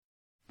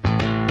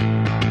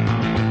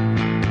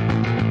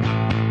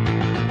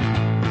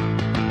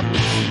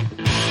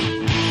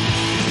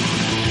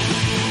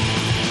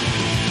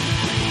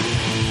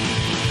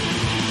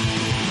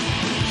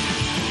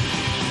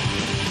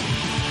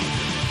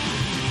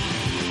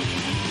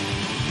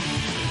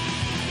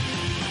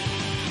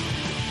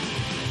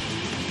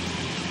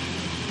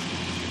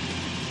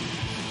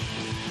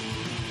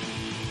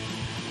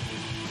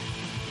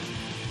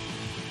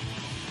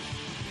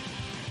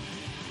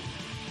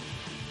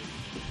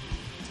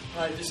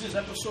Hi, this is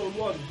episode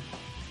 1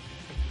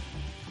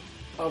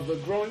 of the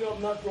Growing Up,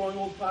 Not Growing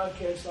Old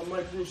podcast. I'm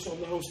Mike Russo. I'm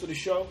the host of the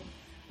show.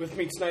 With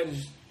me tonight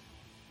is,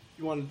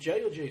 you want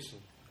Jay or Jason?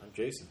 I'm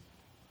Jason.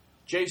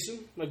 Jason,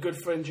 my good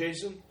friend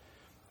Jason.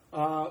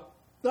 I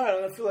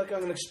feel like I'm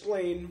going to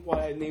explain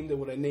why I named it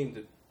what I named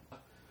it.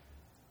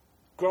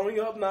 Growing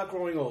up, not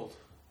growing old.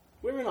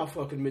 We're in our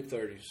fucking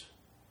mid-30s.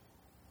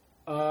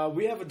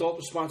 We have adult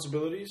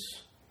responsibilities.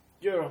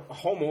 You're a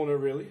homeowner,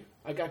 really.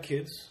 I got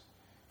kids.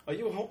 Are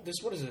you a home?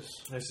 What is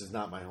this? This is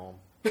not my home.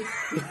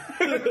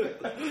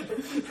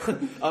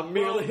 I'm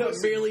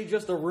merely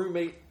just a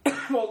roommate.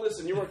 Well,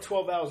 listen, you work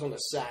 12 hours on a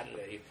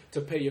Saturday to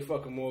pay your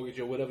fucking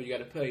mortgage or whatever you got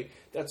to pay.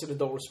 That's an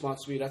adult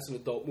responsibility. That's an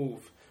adult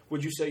move.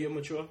 Would you say you're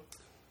mature?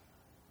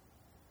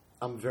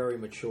 I'm very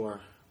mature,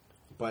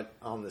 but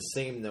on the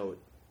same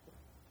note,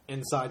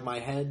 inside my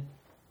head,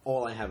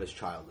 all I have is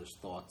childish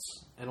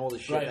thoughts. And all the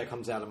shit that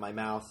comes out of my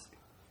mouth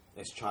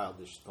is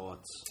childish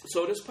thoughts.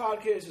 So this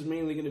podcast is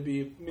mainly going to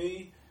be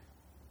me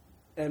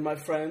and my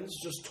friends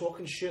just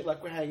talking shit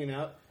like we're hanging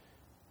out.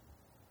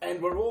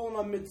 And we're all in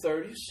our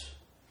mid-30s.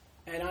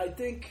 And I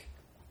think,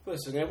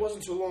 listen, it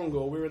wasn't too long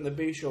ago. We were in the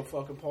Bayshore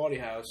fucking party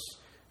house.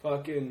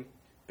 Fucking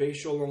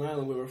Bayshore, Long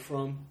Island, where we're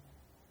from.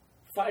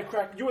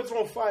 You were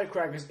throwing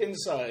firecrackers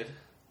inside.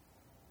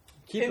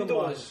 Keep in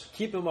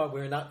mind,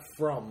 we're not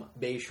from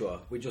Bayshore.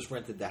 We just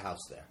rented the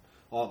house there.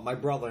 My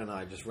brother and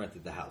I just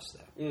rented the house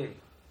there. Mm.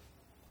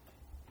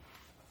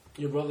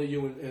 Your brother,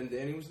 you and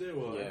Danny was there?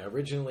 Or? Yeah,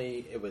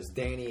 originally it was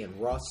Danny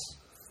and Russ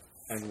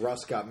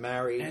got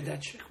married. And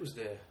that chick was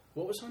there.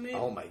 What was her name?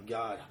 Oh my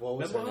God. What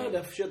was Remember her name?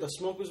 That she had the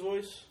smoker's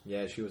voice?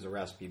 Yeah, she was a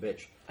raspy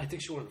bitch. I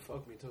think she wanted to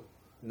fuck me too.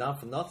 Not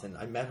for nothing.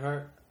 I met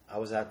her. I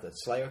was at the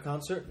Slayer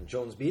concert in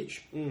Jones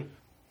Beach. And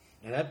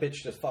that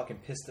bitch just fucking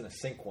pissed in a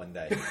sink one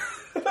day.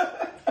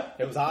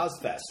 It was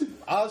Ozfest.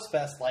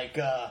 Ozfest, like,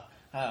 I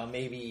don't know,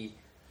 maybe,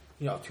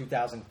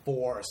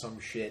 2004 or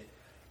some shit.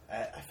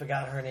 I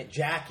forgot her name.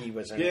 Jackie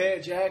was her name. Yeah,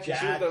 Jackie.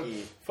 She was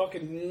the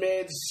fucking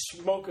mad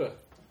smoker.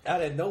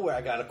 Out of nowhere,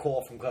 I got a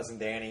call from Cousin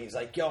Danny. He's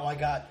like, yo, I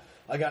got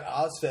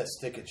Ozfest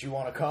tickets. You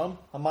want to come?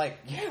 I'm like,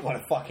 yeah, I want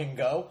to fucking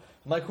go.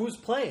 I'm like, who's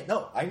playing?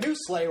 No, I knew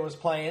Slayer was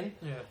playing.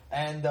 Yeah.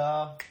 And,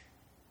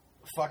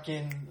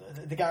 fucking,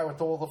 the guy with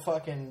all the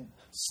fucking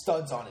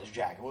studs on his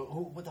jacket.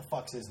 What the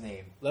fuck's his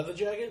name? Leather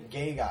jacket?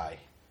 Gay guy.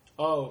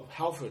 Oh,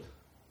 Halford.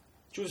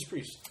 Judas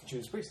Priest.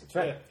 Judas Priest, that's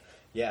right.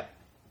 Yeah.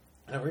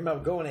 And I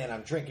remember going in,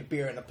 I'm drinking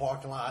beer in the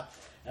parking lot,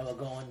 and we're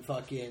going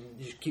fucking,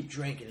 just keep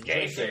drinking and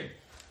drinking.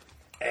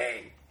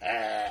 Hey,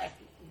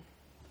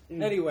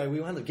 Anyway, we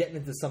wound up getting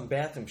into some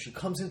bathroom. She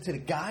comes into the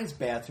guy's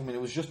bathroom, and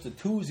it was just a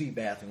twosy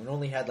bathroom. It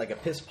only had like a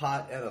piss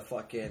pot and a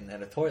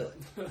toilet.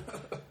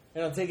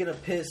 And I'm taking a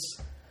piss.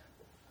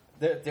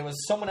 There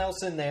was someone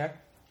else in there.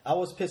 I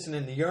was pissing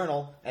in the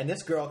urinal, and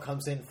this girl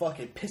comes in,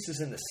 fucking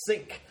pisses in the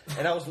sink.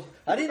 And I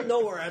didn't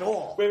know her at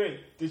all.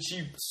 Wait. Did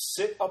she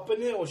sit up in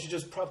there, or she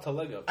just propped her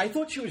leg up? I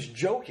thought she was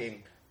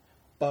joking,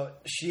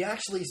 but she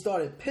actually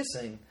started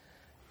pissing,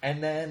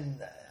 and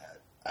then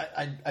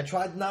I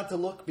tried not to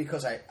look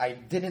because I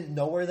didn't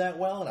know her that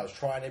well, and I was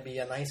trying to be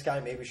a nice guy.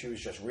 Maybe she was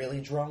just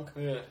really drunk.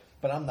 Yeah.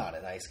 But I'm not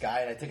a nice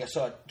guy, and I think I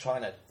started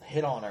trying to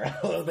hit on her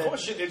a little bit. Of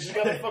course she did. She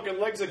got her fucking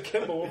legs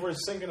akimbo over her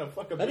sink in a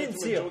fucking... I didn't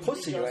see her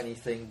pussy or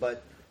anything,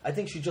 but I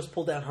think she just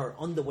pulled out her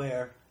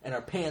underwear and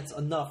her pants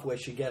enough where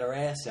she'd get her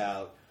ass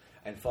out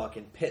and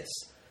fucking piss.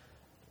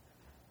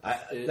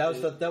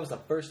 That was the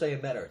first day I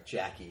met her,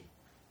 Jackie.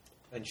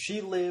 And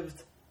she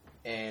lived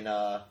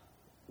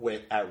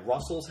at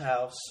Russell's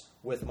house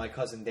with my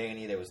cousin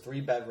Danny. There was 3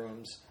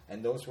 bedrooms,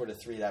 and those were the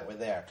 3 that were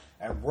there.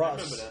 And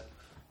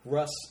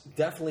Russ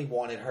definitely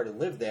wanted her to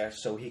live there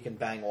so he can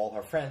bang all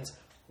her friends,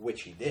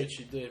 which he did.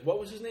 What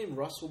was his name?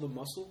 Russell the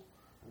Muscle?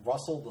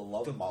 Russell the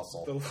Love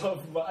Muscle.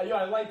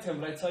 I liked him,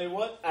 but I tell you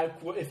what,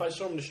 if I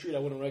saw him in the street, I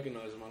wouldn't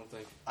recognize him, I don't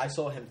think. I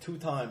saw him 2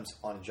 times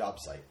on a job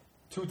site.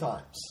 2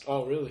 times.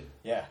 Oh, really?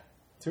 Yeah,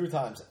 2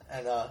 times.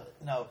 And,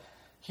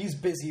 he's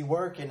busy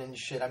working and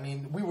shit. I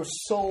mean, we were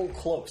so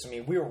close. I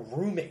mean, we were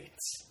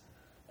roommates.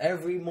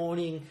 Every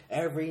morning,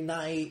 every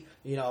night,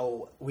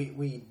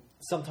 we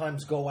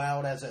sometimes go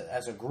out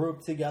as a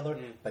group together.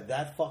 But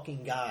that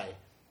fucking guy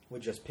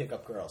would just pick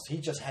up girls. He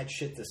just had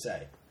shit to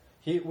say.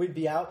 We'd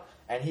be out,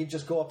 and he'd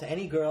just go up to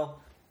any girl.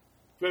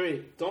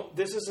 Wait,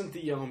 this isn't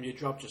the you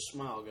dropped your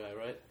smile guy,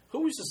 right?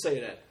 Who used to say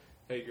that?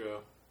 Hey,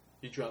 girl,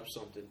 you dropped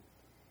something.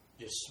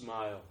 You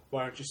smile.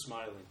 Why aren't you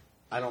smiling?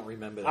 I don't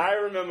remember that. I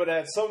remember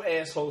that. Some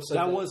asshole said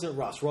that. That wasn't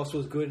Russ. Russ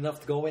was good enough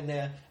to go in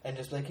there and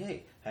just be like,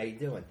 hey, how you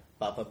doing?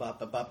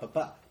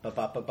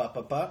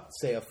 Ba-ba-ba-ba-ba-ba-ba.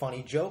 Say a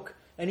funny joke.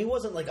 And he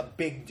wasn't like a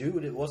big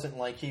dude. It wasn't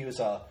like he was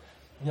your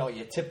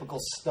typical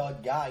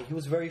stud guy. He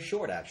was very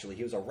short, actually.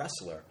 He was a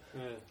wrestler.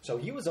 Yeah. So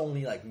he was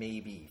only like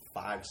maybe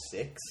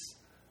 5'6".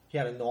 He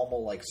had a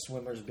normal like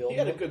swimmer's build. He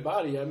had a good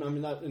body. I mean,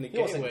 not in the gay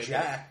way. He wasn't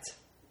jacked,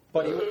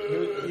 but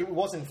he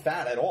wasn't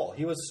fat at all.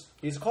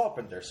 He's a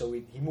carpenter, so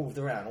he moved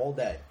around all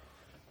day.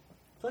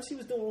 Plus, he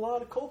was doing a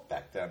lot of coke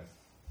back then.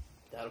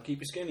 That'll keep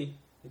you skinny.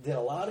 He did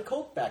a lot of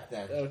coke back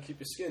then. That'll keep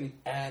you skinny.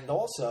 And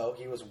also,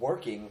 he was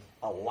working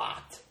a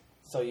lot.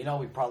 So, he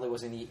probably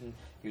wasn't eating.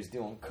 He was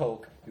doing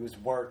coke. He was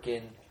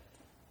working.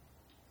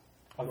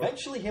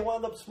 Eventually, he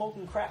wound up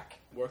smoking crack.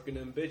 Working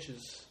them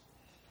bitches.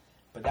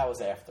 But that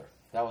was after.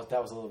 That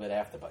was a little bit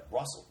after. But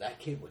Russell, that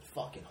kid would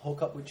fucking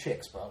hook up with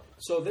chicks, bro.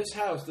 So this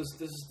house,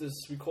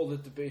 this we called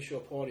it the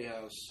Bayshore Party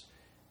House.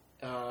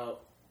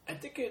 I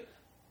think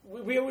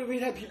we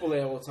had people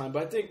there all the time,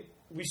 but I think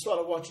we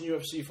started watching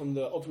UFC from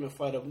the Ultimate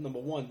Fighter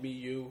 #1. Me,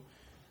 you,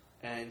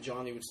 and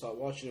Johnny would start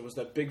watching. It was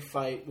that big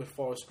fight with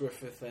Forrest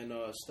Griffith and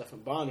Stephan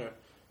Bonner,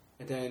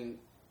 and then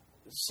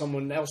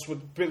someone else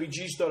with Billy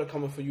G started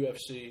coming for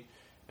UFC.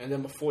 And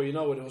then before you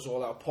know it, it was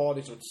all out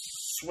parties with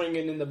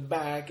swinging in the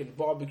back and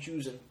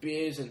barbecues and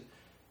beers and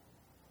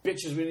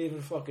bitches we didn't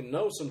even fucking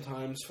know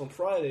sometimes from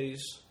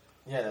Fridays.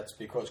 Yeah, that's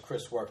because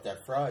Chris worked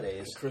at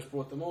Fridays. And Chris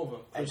brought them over.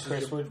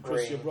 Chris would bring...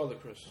 Chris, your brother,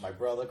 Chris. My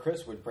brother,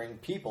 Chris, would bring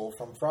people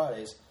from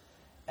Fridays.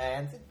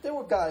 And there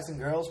were guys and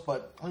girls,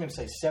 but I'm going to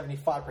say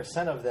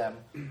 75% of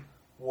them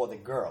were the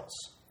girls.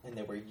 And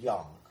they were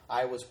young.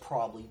 I was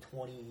probably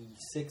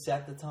 26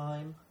 at the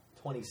time,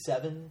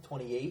 27,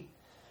 28.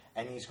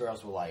 And these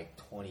girls were like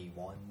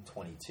 21,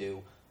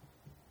 22.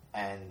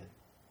 And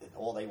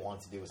all they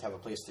wanted to do was have a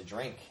place to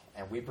drink.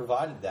 And we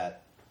provided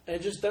that.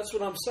 And that's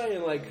what I'm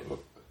saying. Like,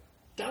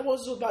 that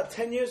was about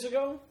 10 years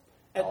ago?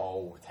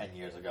 10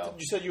 years ago.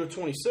 You said you were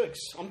 26.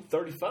 I'm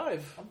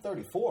 35. I'm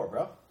 34,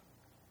 bro.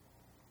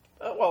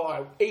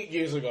 8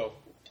 years ago.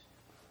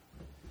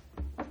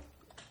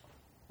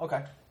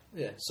 Okay.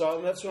 Yeah,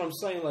 so that's what I'm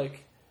saying.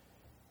 Like,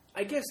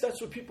 I guess that's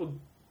what people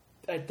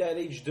at that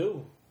age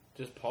do.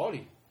 Just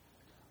party.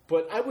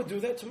 But I would do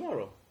that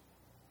tomorrow.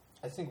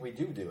 I think we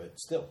do it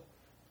still.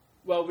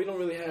 Well, we don't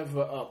really have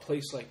a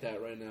place like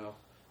that right now.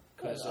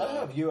 Cause, I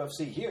have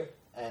UFC here,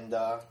 and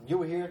you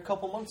were here a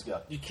couple months ago.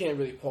 You can't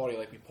really party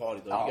like we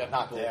party, though. Oh, you got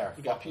not people, there.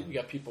 You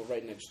got people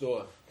right next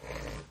door.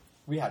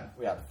 We had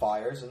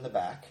fires in the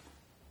back.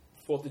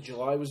 4th of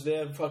July was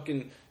there.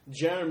 Fucking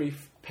Jeremy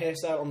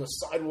passed out on the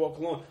sidewalk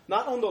lawn.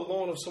 Not on the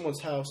lawn of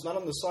someone's house, not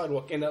on the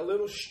sidewalk. In that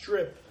little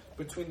strip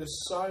between the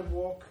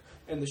sidewalk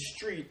and the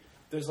street,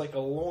 there's like a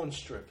lawn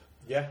strip.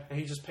 Yeah. And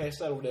he just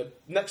passed out over there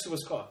next to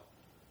his car.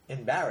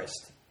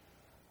 Embarrassed.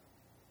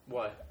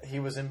 Why? He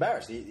was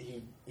embarrassed.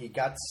 He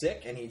got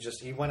sick and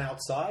he went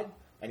outside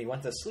and he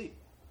went to sleep.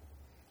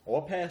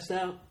 Or passed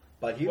out.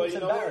 But he was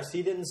embarrassed.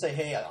 He didn't say,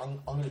 hey, I'm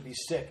going to be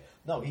sick.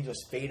 No, he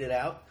just faded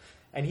out.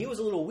 And he was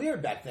a little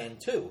weird back then,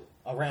 too,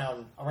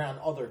 around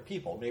other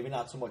people. Maybe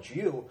not so much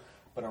you,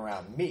 but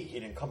around me.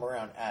 He didn't come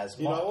around as much.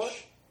 You know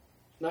what?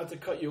 Not to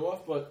cut you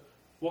off, but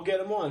we'll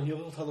get him on.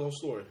 He'll tell the whole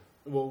story.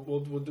 We'll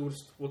do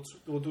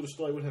the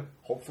story with him.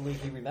 Hopefully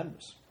he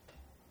remembers.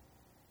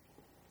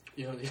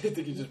 You think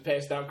he just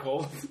passed out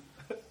cold?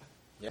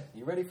 Yeah.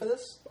 You ready for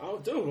this? Oh,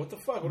 dude, what the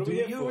fuck? What are we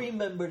here for? Do you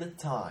remember the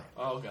time?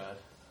 Oh, God.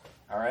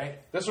 All right.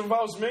 This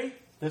involves me?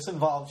 This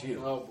involves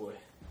you. Oh, boy.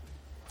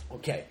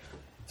 Okay.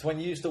 It's when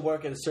you used to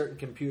work at a certain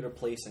computer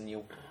place and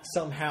you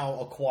somehow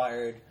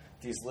acquired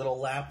these little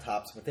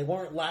laptops, but they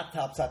weren't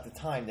laptops at the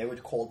time. They were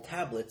called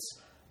tablets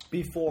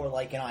before,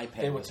 like, an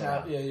iPad was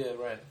around. Yeah,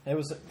 right. It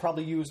was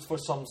probably used for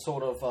some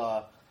sort of,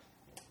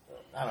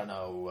 I don't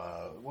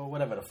know,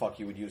 whatever the fuck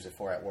you would use it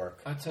for at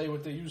work. I'll tell you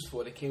what they used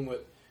for. They came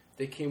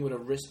with a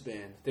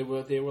wristband. They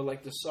were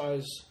like the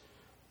size,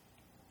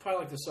 probably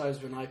like the size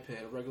of an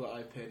iPad, a regular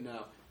iPad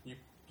now.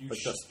 But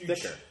just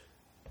thicker.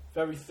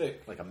 Very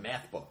thick. Like a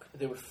math book.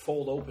 They would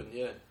fold open,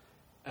 yeah.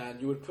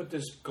 And you would put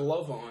this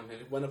glove on,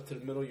 and it went up to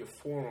the middle of your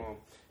forearm.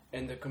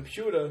 And the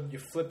computer, you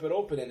flip it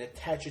open and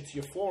attach it to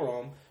your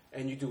forearm,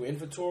 and you do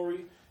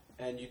inventory,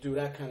 and you do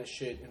that kind of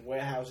shit in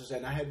warehouses.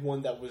 And I had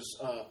one that was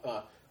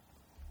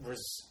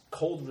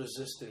cold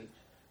resistant,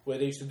 where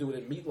they used to do it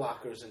in meat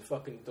lockers and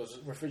fucking those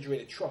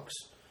refrigerated trucks.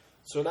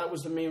 So that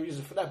was the main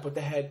reason for that. But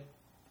they had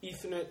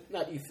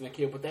not Ethernet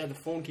cable, but they had the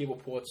phone cable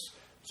ports,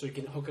 so you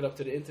can hook it up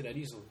to the internet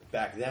easily.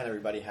 Back then,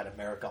 everybody had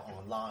America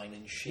Online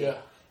and shit.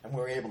 Yeah. And we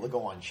were able to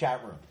go on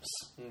chat rooms.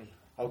 Mm.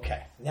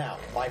 Okay, now,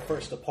 my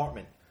first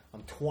apartment.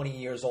 I'm 20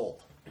 years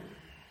old.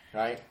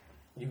 Right?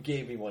 You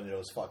gave me one of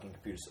those fucking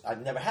computers.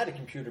 I'd never had a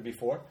computer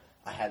before.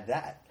 I had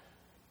that.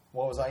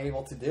 What was I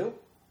able to do?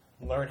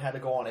 Learn how to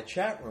go on a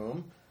chat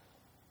room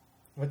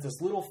with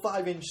this little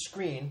 5-inch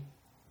screen,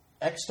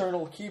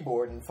 external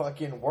keyboard, and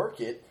fucking work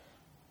it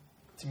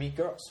to meet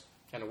girls.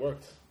 And it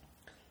worked.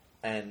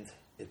 And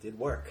it did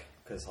work.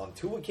 Because on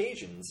 2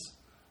 occasions,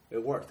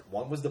 it worked.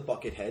 One was the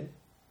Buckethead.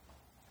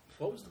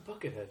 What was the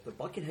Buckethead? The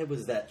Buckethead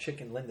was that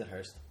chick in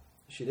Lindenhurst.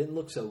 She didn't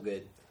look so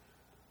good.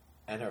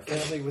 And her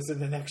family was in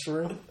the next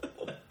room.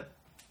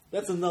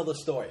 That's another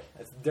story.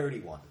 That's a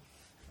dirty one.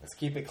 Let's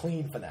keep it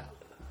clean for now.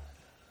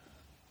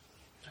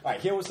 All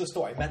right, here was the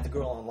story. I met the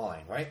girl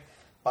online, right?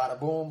 Bada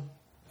boom.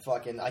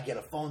 Fucking, I get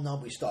a phone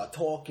number. We start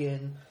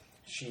talking.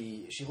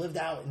 She lived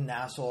out in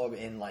Nassau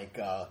in like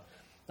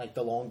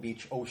the Long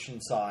Beach,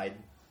 Oceanside,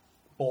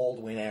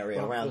 Baldwin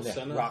area around there.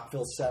 Center.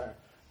 Rockville Center.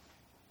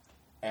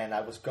 And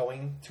I was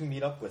going to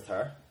meet up with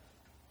her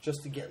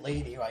just to get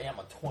laid. Here I am.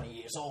 I'm 20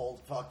 years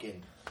old.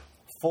 Fucking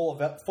full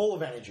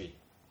of energy.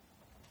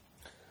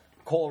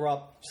 Call her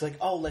up. She's like,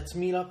 oh, let's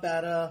meet up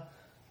at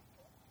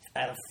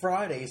at a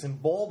Fridays in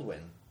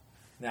Baldwin.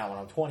 Now, when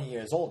I'm 20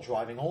 years old,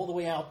 driving all the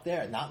way out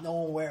there, not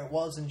knowing where it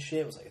was and shit,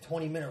 it was like a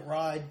 20-minute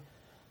ride.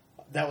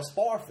 That was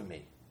far for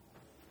me.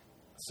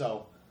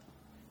 So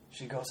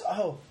she goes,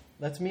 oh,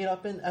 let's meet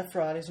up at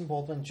Fridays in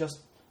Baldwin.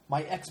 Just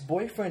my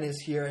ex-boyfriend is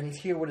here, and he's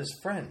here with his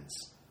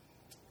friends.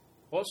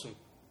 Awesome.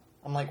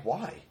 I'm like,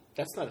 why?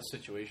 That's not a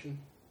situation.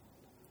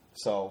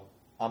 So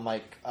I'm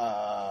like,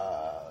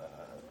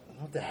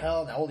 what the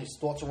hell? Now all these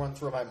thoughts are running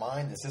through my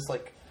mind. Is this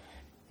like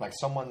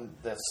someone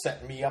that's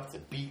setting me up to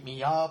beat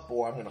me up,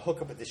 or I'm going to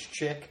hook up with this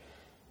chick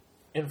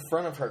in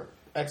front of her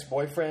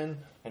ex-boyfriend,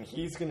 and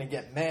he's going to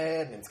get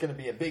mad, and it's going to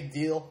be a big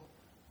deal.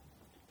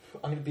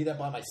 I'm going to be there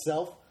by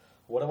myself.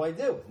 What do I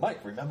do?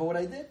 Mike, remember what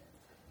I did?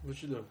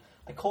 What you do?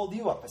 I called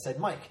you up. I said,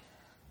 Mike,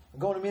 I'm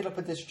going to meet up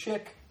with this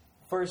chick.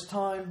 First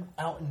time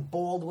out in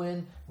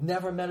Baldwin.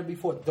 Never met her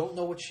before. Don't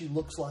know what she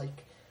looks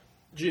like.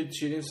 She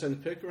didn't send a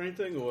pic or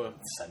anything, or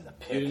send a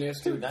pic. You didn't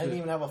ask Dude, her I didn't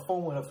even have a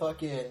phone with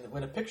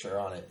a picture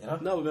on it. You know?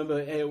 No,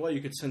 remember AOL? You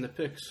could send the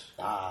pics.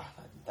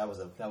 That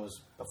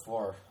was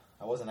before.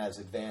 I wasn't as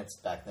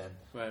advanced back then.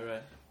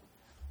 Right.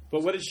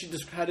 But what did she?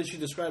 How did she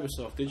describe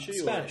herself? Did she?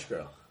 Spanish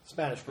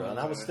girl. And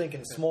I was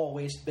thinking small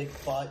waist, big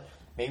butt,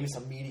 maybe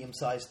some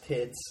medium-sized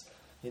tits.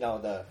 You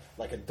know,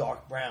 like a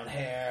dark brown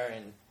hair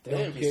and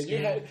damn kid,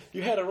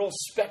 you had her all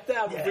specced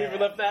out before you even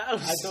left the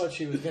house. I thought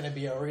she was going to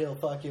be a real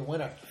fucking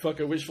winner.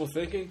 Fucking wishful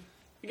thinking.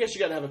 I guess you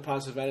got to have a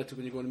positive attitude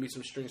when you're going to meet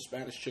some strange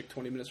Spanish chick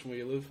 20 minutes from where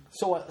you live.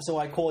 So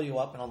I call you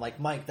up and I'm like,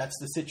 Mike, that's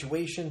the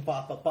situation.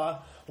 Ba ba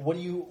ba. What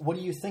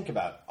do you think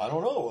about it? I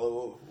don't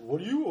know. What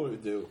do you want to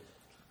do?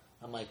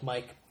 I'm like,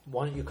 Mike,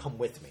 why don't you come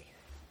with me?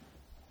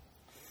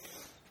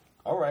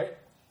 All right.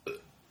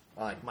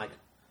 I'm like, Mike,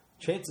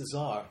 chances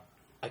are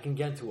I can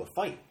get into a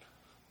fight.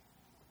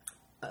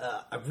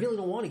 I really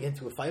don't want to get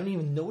into a fight. I don't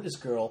even know this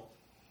girl.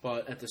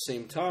 But at the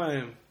same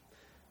time,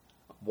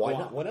 why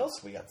not? What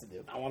else we got to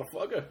do? I want to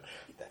fuck her.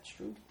 That's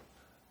true.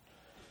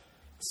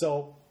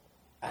 So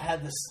I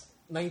had this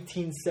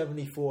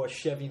 1974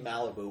 Chevy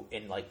Malibu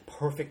in like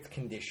perfect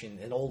condition.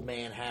 An old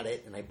man had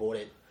it, and I bought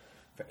it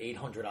for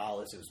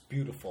 $800. It was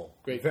beautiful.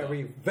 Great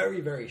very, car. very,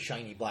 very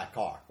shiny black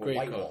car with Great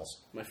white car. walls.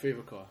 My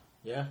favorite car.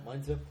 Yeah,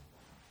 mine too.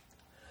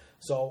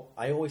 So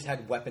I always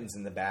had weapons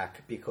in the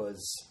back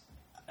because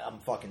I'm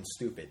fucking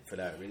stupid for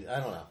that reason. I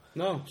don't know.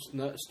 No,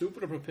 not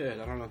stupid or prepared.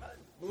 I don't know.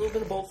 A little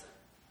bit of both.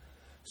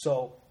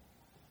 So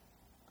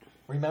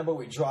remember,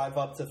 we drive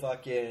up to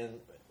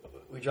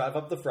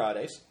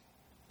Fridays.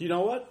 You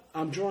know what?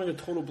 I'm drawing a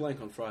total blank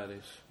on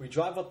Fridays. We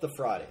drive up to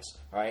Fridays,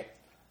 all right?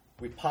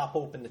 We pop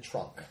open the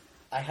trunk.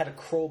 I had a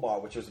crowbar,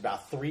 which was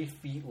about 3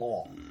 feet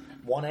long.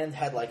 One end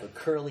had like a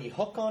curly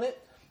hook on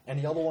it, and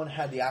the other one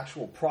had the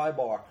actual pry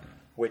bar,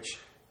 which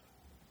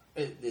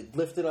it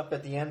lifted up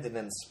at the end and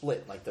then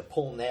split, like to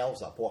pull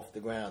nails up off the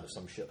ground or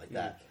some shit like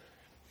that.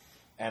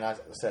 And I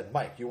said,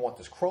 Mike, you want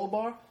this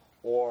crowbar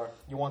or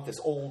you want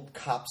this old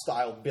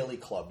cop-style billy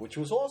club, which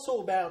was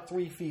also about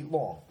 3 feet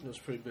long? It was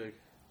pretty big.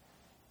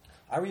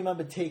 I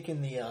remember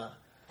taking the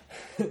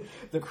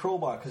the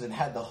crowbar because it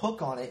had the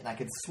hook on it, and I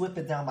could slip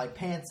it down my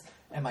pants,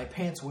 and my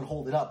pants would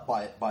hold it up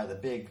by the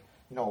big,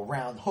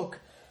 round hook.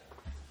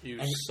 You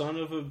son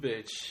of a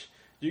bitch.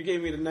 You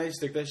gave me the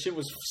nightstick. That shit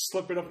was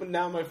slipping up and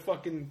down my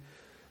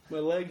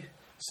leg.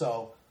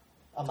 So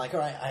I'm like, all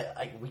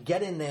right, we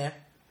get in there,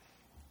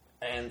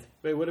 and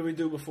wait, what did we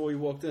do before we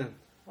walked in?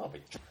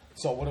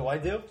 So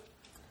what do?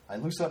 I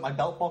loosened up my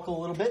belt buckle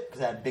a little bit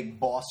because I had big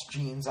Boss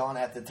jeans on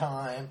at the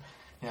time.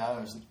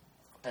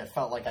 It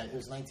felt like it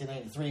was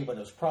 1993, but it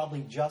was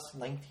probably just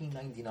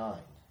 1999.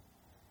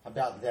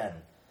 About then.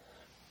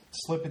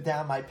 Slip it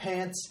down my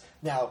pants.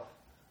 Now,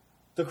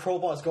 the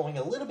crowbar is going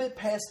a little bit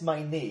past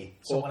my knee,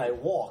 so when I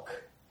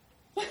walk,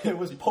 it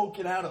was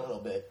poking out a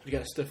little bit. You got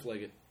to stiff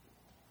leg it.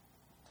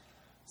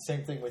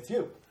 Same thing with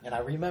you. And I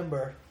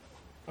remember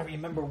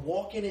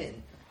walking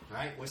in,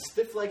 right, with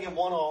stiff leg in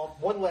one arm,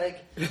 one leg,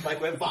 like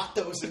we're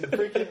Vatos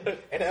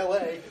in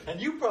L.A.,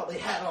 and you probably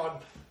had on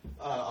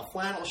a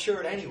flannel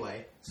shirt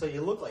anyway, so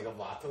you look like a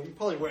Vato. You're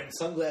probably wearing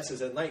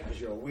sunglasses at night because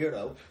you're a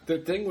weirdo. The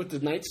thing with the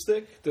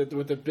nightstick,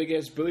 with the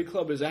big-ass billy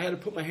club, is I had to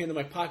put my hand in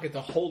my pocket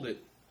to hold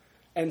it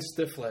and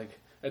stiff leg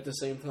at the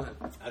same time.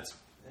 That's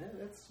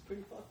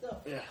pretty fucked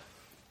up. Yeah.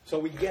 So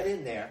we get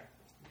in there,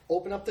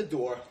 open up the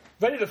door.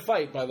 Ready to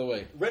fight, by the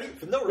way. Ready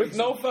for no reason. With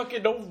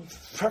no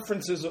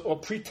preferences or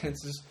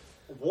pretenses.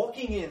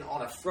 Walking in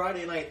on a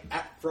Friday night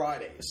at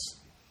Fridays.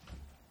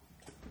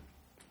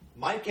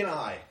 Mike and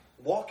I,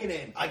 walking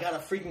in, I got a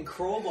freaking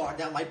crowbar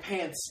down my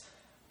pants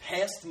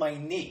past my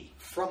knee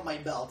from my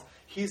belt.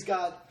 He's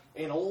got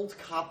an old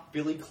cop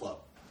billy club.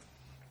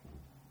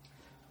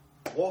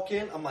 Walk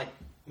in, I'm like,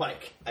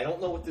 Mike, I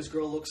don't know what this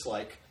girl looks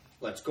like.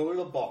 Let's go to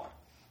the bar.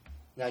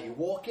 Now, you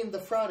walk into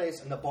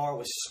Fridays, and the bar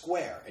was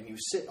square, and you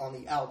sit on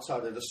the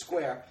outside of the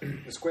square.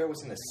 The square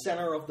was in the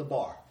center of the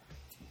bar.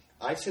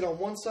 I sit on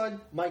one side,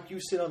 Mike, you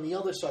sit on the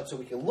other side, so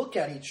we can look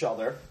at each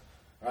other,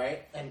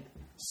 right, and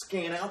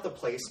scan out the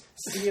place,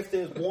 see if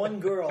there's one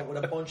girl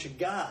with a bunch of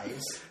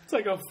guys. It's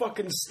like a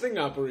fucking sting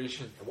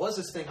operation. It was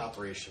a sting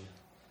operation.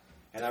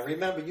 And I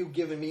remember you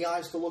giving me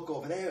eyes to look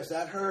over there. Is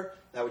that her?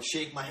 And I would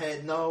shake my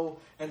head, no.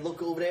 And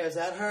look over there. Is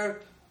that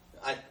her?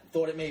 I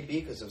thought it may be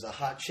because it was a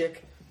hot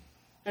chick.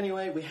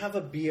 Anyway, we have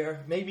a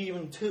beer, maybe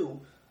even 2.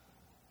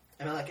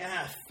 And I'm like,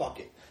 fuck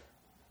it.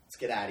 Let's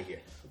get out of here.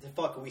 What the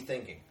fuck are we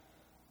thinking?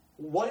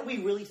 What are we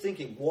really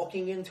thinking?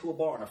 Walking into a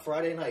bar on a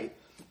Friday night.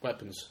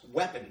 Weapons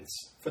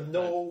For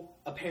no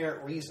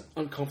apparent reason.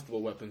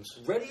 Uncomfortable weapons.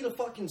 Ready to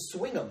fucking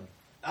swing them.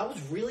 I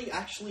was really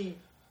actually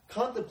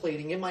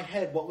contemplating in my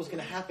head what was going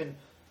to happen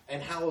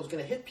and how I was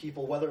going to hit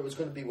people, whether it was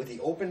going to be with the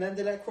open end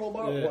of that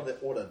crowbar or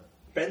the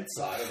bent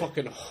side.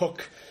 Fucking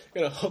hook.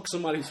 You're going to hook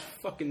somebody's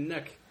fucking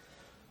neck.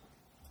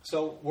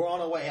 So we're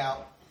on our way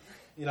out,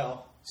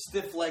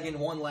 stiff leg in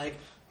one leg.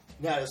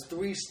 Now there's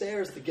 3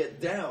 stairs to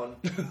get down.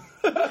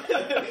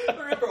 I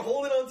remember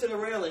holding onto the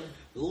railing,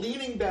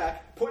 leaning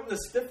back, putting the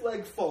stiff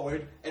leg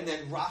forward, and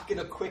then rocking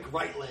a quick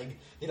right leg,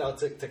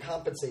 to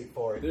compensate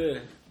for it. Yeah.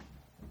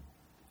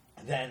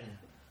 And then,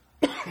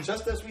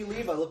 just as we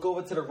leave, I look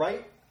over to the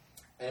right,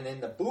 and in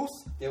the booth,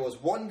 there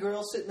was one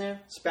girl sitting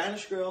there,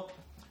 Spanish girl.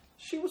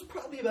 She was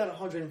probably about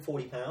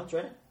 140 pounds,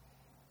 right?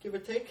 Give or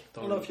take. I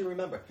don't know if you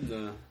remember.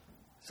 No.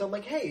 So I'm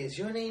like, hey, is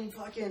your name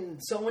fucking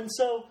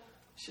so-and-so?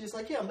 She's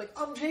like, yeah. I'm like,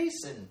 I'm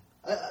Jason.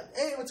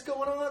 Hey, what's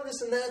going on?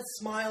 This and that.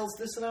 Smiles,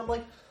 this and that. I'm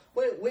like,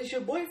 wait, where's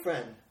your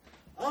boyfriend?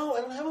 Oh,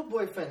 I don't have a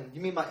boyfriend. You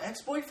mean my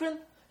ex-boyfriend?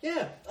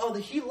 Yeah. Oh,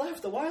 he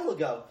left a while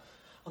ago.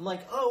 I'm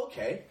like, oh,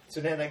 okay.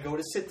 So then I go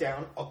to sit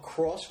down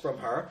across from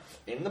her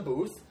in the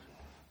booth,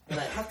 and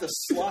I have to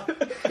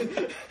slide.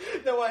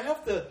 No, I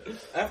have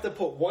to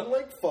put one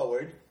leg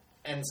forward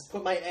and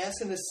put my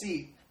ass in the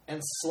seat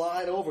and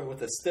slide over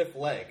with a stiff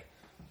leg.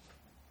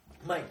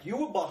 Mike, you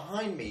were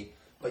behind me,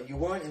 but you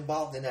weren't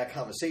involved in that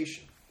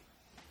conversation.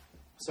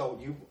 So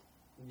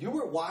you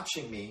were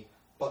watching me,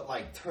 but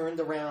like turned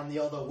around the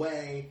other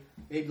way,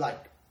 maybe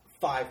like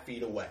 5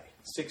 feet away,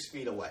 6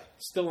 feet away.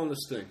 Still on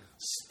this thing.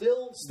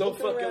 Still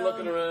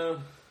looking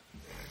around.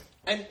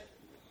 And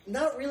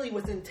not really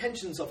with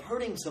intentions of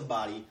hurting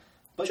somebody,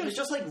 but you're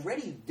just like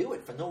ready to do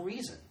it for no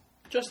reason.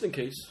 Just in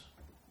case.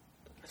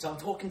 So I'm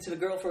talking to the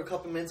girl for a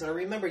couple minutes, and I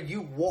remember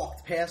you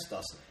walked past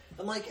us.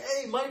 I'm like,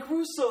 hey, Mike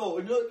Russo.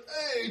 And you're like,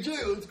 hey, Jay,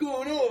 what's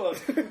going on?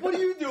 What are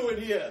you doing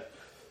here?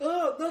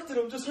 Oh, nothing.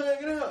 I'm just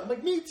hanging out. I'm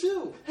like, me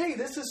too. Hey,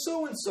 this is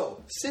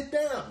so-and-so. Sit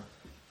down.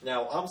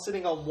 Now, I'm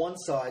sitting on one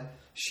side.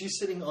 She's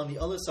sitting on the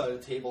other side of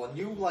the table. And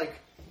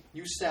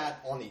you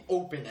sat on the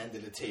open end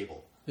of the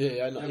table.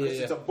 Yeah, I know. Because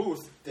it's a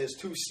booth. There's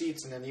 2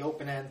 seats, and then the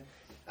open end.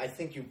 I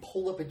think you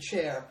pull up a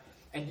chair.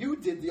 And you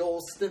did the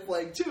old stiff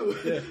leg too.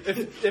 Yeah.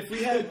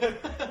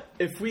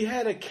 If we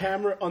had a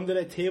camera under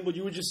that table,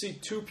 you would just see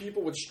 2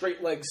 people with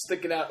straight legs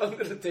sticking out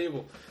under the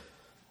table.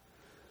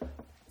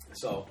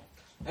 So,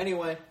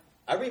 anyway,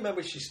 I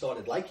remember she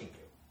started liking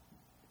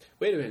you.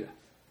 Wait a minute.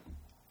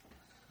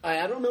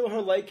 I don't remember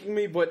her liking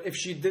me, but if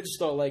she did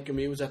start liking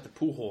me, it was at the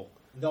pool hall.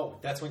 No,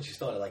 that's when she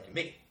started liking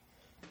me.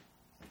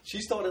 She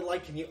started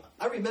liking you.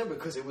 I remember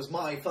because it was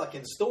my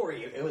fucking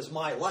story. It was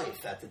my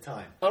life at the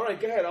time. All right,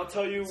 go ahead. I'll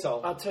tell you.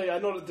 I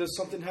know that there's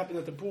something happened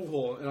at the pool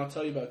hall, and I'll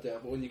tell you about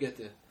that when you get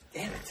there.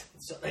 Damn it.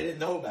 So I didn't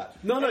know about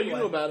it. No, anyway, you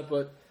knew about it,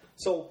 but...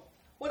 So,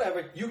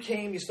 whatever. You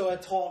came, you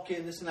started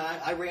talking, this and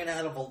that. I ran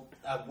out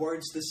of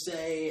words to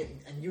say,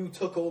 and you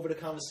took over the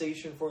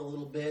conversation for a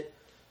little bit.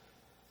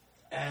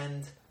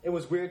 And it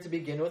was weird to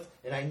begin with.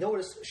 And I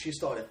noticed she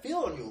started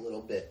feeling you a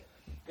little bit.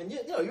 And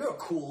you're a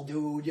cool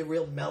dude. You're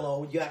real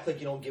mellow. You act like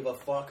you don't give a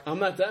fuck. I'm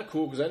not that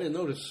cool because I didn't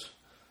notice.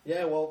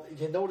 Yeah, well,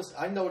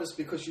 I noticed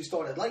because she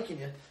started liking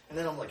you, and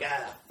then I'm like,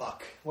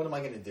 fuck. What am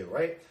I going to do,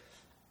 right?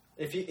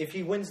 If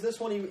he wins this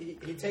one,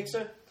 he takes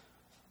her.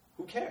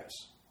 Who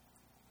cares?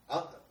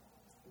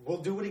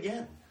 We'll do it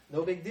again.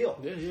 No big deal.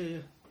 Yeah.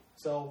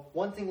 So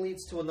one thing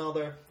leads to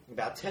another.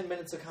 About 10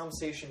 minutes of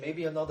conversation,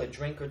 maybe another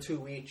drink or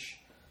 2 each.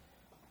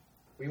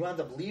 We wound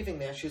up leaving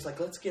there. She was like,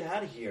 let's get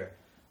out of here.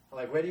 I'm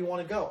like, where do you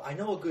want to go? I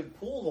know a good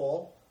pool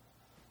hall.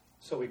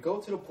 So we go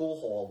to the pool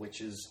hall, which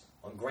is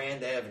on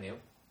Grand Avenue.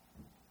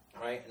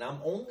 All right, and I'm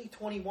only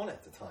 21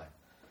 at the time.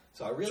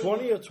 So I really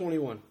 20 or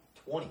 21?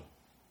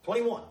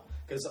 21,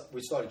 because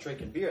we started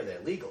drinking beer there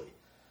legally.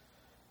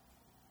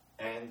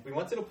 And we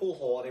went to the pool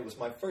hall, and it was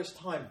my first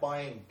time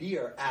buying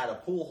beer at a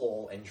pool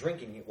hall and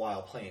drinking it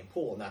while playing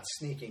pool, not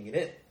sneaking it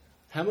in.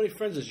 How many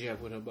friends did she have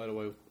with her, by the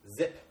way?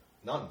 Zip.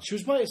 None. She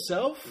was by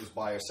herself? She was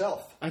by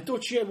herself. I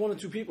thought she had 1 or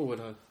 2 people with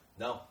her.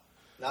 No.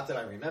 Not that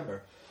I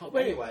remember. Oh,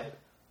 wait. Anyway.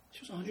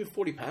 She was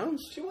 140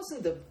 pounds? She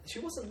wasn't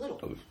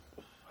little.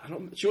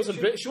 She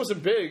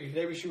wasn't big.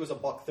 Maybe she was a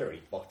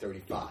 $130,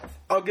 $135.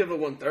 I'll give her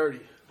 130.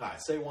 All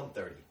right, say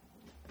 130.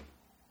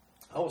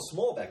 I was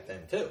small back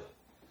then, too.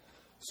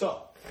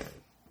 So,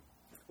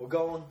 we're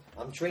going.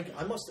 I'm drinking.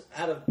 I must,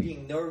 out of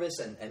being nervous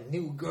and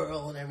new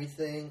girl and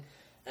everything,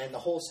 and the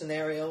whole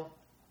scenario,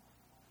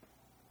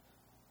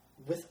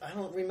 I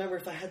don't remember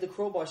if I had the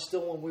crowbar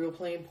still when we were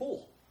playing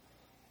pool.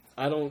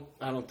 I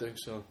don't think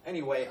so.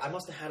 Anyway, I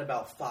must have had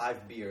about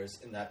 5 beers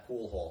in that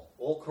pool hall.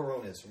 All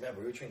Coronas.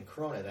 Remember, we were drinking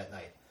Corona that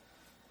night.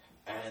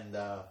 And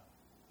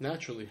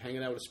Naturally,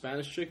 hanging out with a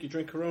Spanish chick, you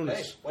drink Coronas.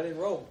 Hey, when in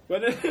Rome.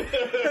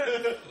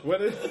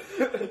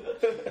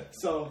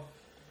 So,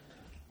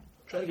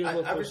 try to get a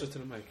little closer to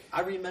the mic.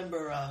 I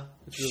remember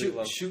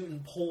really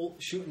shooting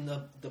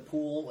the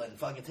pool and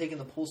fucking taking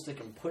the pool stick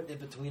and putting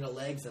it between her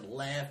legs and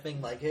laughing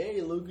like,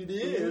 "Hey, look at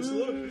this!"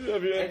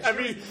 Look. I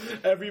mean,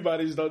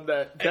 everybody's done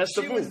that. That's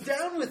the she move. was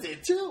down with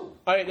it too.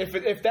 All right,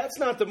 if that's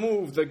not the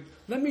move, the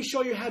let me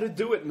show you how to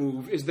do it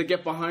move is the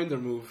get behind her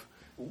move.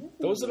 Ooh.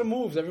 Those are the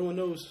moves everyone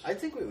knows. I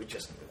think we would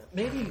just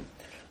maybe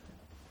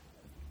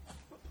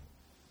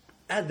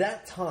at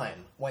that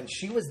time when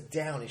she was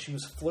down and she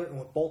was flirting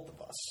with both of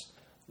us.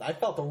 I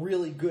felt a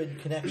really good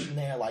connection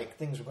there, like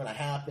things were going to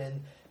happen.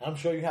 And I'm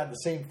sure you had the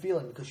same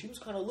feeling because she was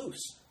kind of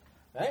loose,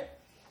 right?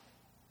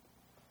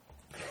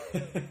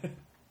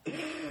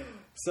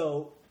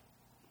 So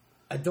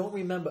I don't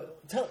remember.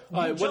 All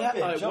right,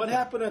 what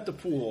happened at the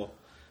pool?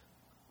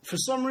 For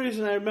some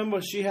reason, I remember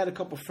she had a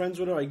couple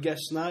friends with her. I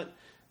guess not.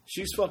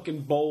 She's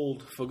fucking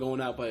bold for going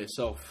out by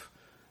herself.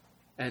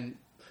 And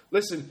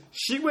listen,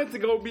 she went to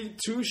go meet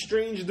two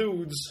strange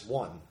dudes.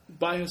 One.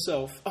 By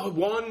herself. Oh,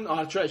 one. Oh,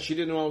 that's right. She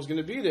didn't know I was going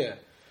to be there.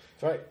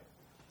 That's right.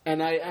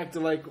 And I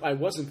acted like I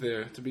wasn't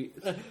there to be.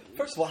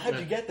 First of all, how'd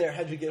you get there?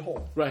 How'd you get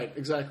home? Right,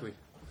 exactly.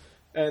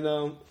 And,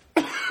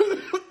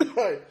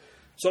 right.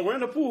 So we're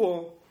in the pool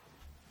hall.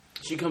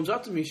 She comes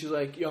up to me. She's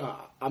like, yo,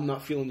 I'm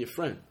not feeling your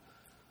friend.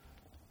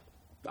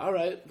 All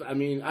right. I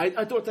mean,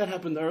 I thought that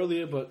happened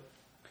earlier, but...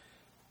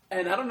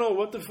 And I don't know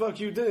what the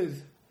fuck you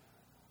did,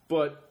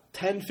 but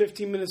 10,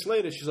 15 minutes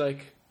later,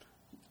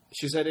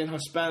 she said in her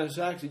Spanish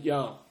accent,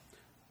 yo,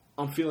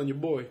 I'm feeling your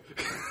boy.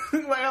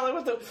 Like,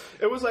 what the...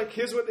 It was like,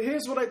 here's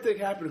what I think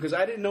happened, because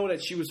I didn't know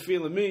that she was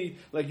feeling me,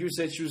 like you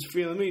said she was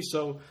feeling me,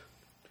 so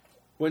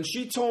when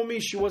she told me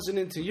she wasn't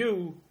into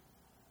you,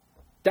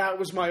 that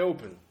was my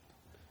open.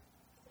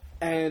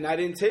 And I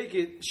didn't take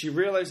it. She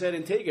realized I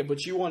didn't take it, but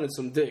she wanted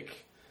some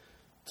dick.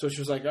 So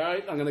she was like, all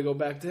right, I'm going to go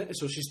back to...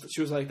 So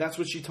she was like, that's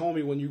what she told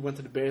me when you went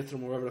to the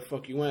bathroom or wherever the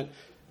fuck you went.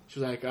 She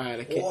was like, all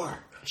right, I can't... War.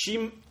 She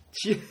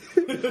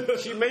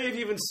may have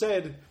even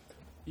said,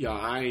 yo,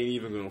 I ain't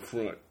even going to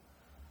front.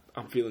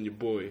 I'm feeling your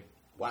boy.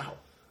 Wow.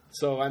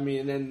 So, I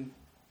mean, then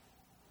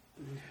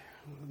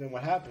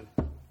what happened?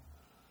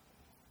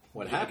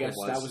 What happened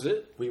was... that was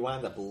it. We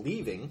wound up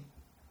leaving.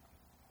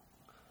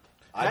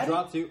 I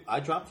dropped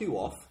you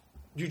off.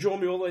 You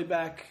drove me all the way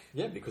back.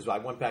 Yeah, because I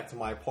went back to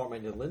my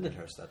apartment in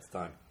Lindenhurst at the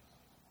time.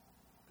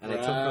 And I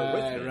took her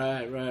with me.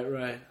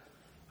 Right.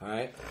 All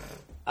right?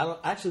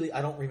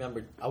 I don't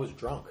remember. I was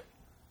drunk.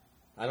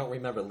 I don't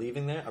remember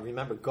leaving there. I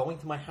remember going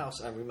to my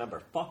house and I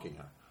remember fucking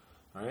her.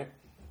 All right?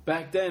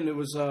 Back then, it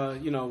was, I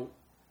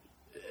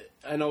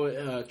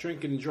know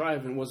drinking and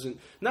driving wasn't...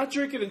 Not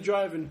drinking and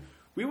driving.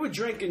 We would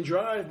drink and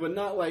drive, but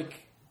not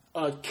like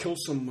kill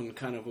someone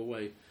kind of a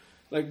way.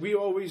 Like, we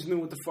always knew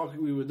what the fuck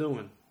we were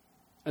doing.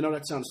 I know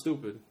that sounds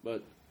stupid,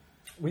 but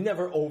we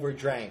never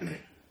overdrank.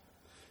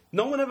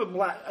 No one ever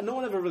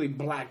really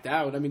blacked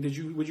out. I mean,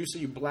 would you say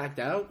you blacked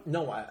out?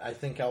 No, I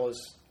think I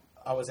was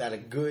at a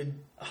good,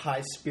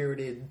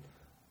 high-spirited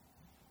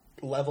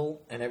level,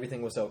 and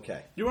everything was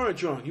okay. You weren't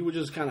drunk. You were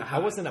just kind of high. I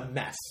wasn't a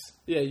mess.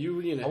 Yeah,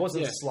 you know. I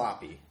wasn't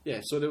sloppy. Yeah,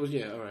 so there was,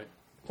 all right.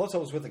 Plus, I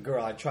was with a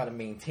girl. I try to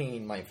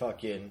maintain my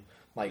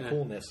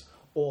coolness.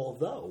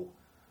 Although,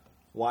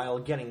 while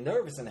getting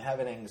nervous and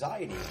having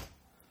anxiety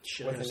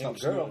with a new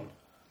girl,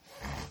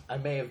 I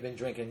may have been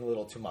drinking a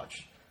little too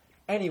much.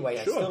 Anyway,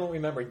 I still don't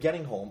remember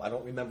getting home. I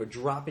don't remember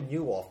dropping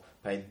you off.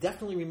 But I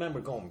definitely remember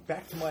going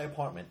back to my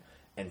apartment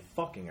and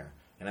fucking her.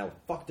 And I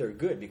fucked her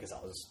good because I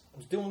was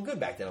doing good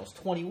back then. I was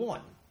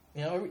 21.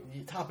 You know,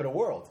 top of the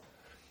world.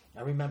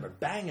 I remember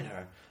banging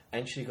her.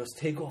 And she goes,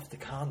 take off the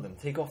condom.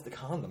 Take off the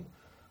condom.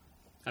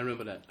 I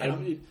remember that.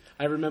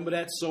 I remember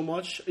that so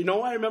much. You know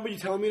why I remember you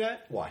telling me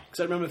that? Why? Because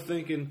I remember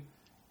thinking,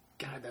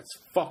 God, that's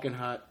fucking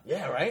hot.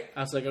 Yeah, right?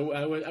 I was like,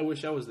 I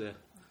wish I was there.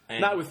 And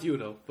not with you,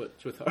 though,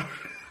 but with her.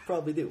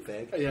 Probably do,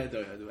 fag. Yeah, I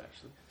do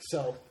actually.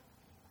 So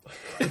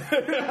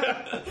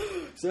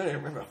I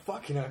remember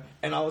fucking her,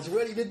 and I was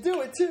ready to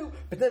do it, too.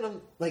 But then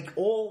I'm like,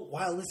 all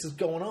while this is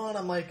going on,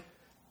 I'm like,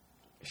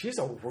 she's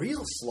a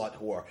real slut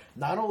whore.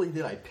 Not only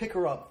did I pick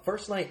her up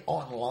first night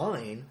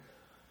online,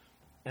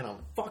 and I'm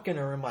fucking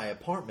her in my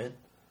apartment.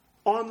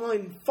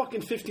 Online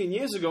fucking 15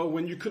 years ago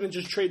when you couldn't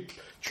just trade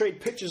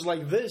pictures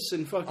like this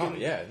and fucking... Oh,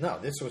 yeah. No,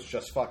 this was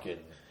just fucking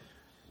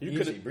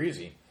easy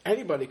breezy.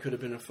 Anybody could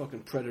have been a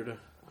fucking predator.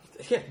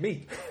 Yeah,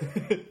 me.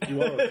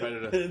 You are a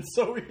predator. And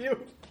so are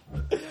you.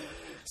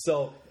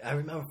 So, I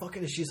remember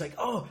fucking her. She's like,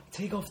 oh,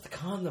 take off the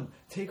condom.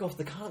 Take off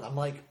the condom. I'm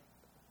like,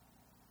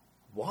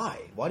 why?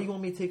 Why do you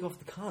want me to take off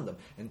the condom?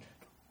 And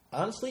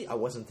honestly, I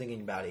wasn't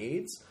thinking about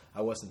AIDS.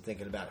 I wasn't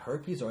thinking about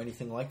herpes or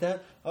anything like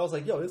that. I was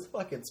like, yo, this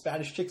fucking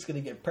Spanish chick's gonna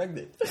get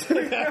pregnant.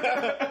 You're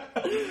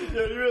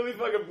really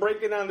fucking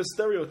breaking down the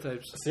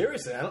stereotypes.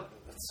 Seriously,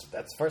 that's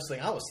the first thing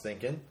I was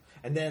thinking.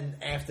 And then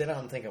after that,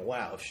 I'm thinking,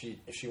 wow, if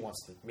she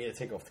wants me to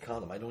take off the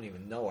condom, I don't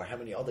even know her. How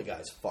many other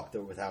guys fucked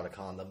her without a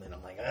condom? And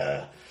I'm like,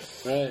 ugh.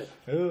 Right.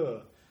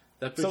 Ugh.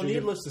 That bitch So will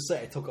needless to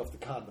say, I took off the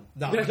condom.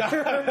 No,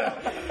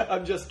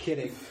 I'm just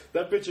kidding.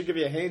 That bitch will give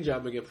you a hand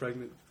job and get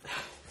pregnant.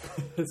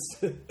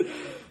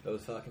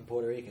 Those fucking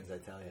Puerto Ricans, I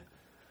tell you.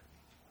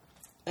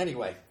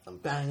 Anyway, I'm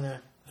banging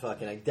her.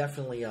 Fucking, I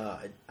definitely,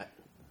 I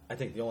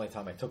think the only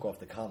time I took off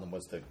the condom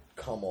was to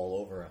cum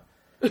all over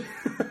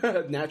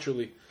her.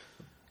 Naturally.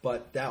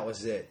 But that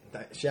was it.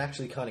 She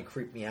actually kind of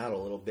creeped me out a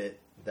little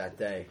bit that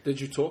day. Did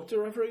you talk to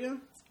her ever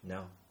again?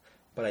 No.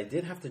 But I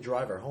did have to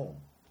drive her home.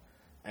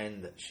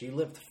 And she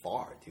lived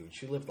far, dude.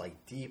 She lived,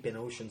 like, deep in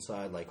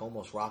Oceanside, like,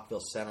 almost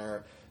Rockville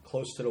Center,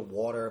 close to the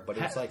water, but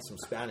it's like some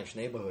Spanish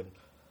neighborhood.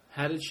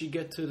 How did she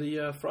get to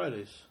the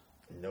Fridays?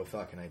 No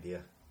fucking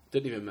idea.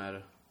 Didn't even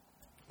matter.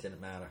 Didn't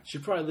matter. She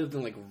probably lived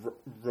in, like,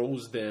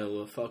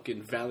 Rosedale or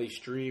fucking Valley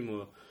Stream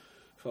or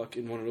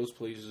fucking one of those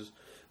places.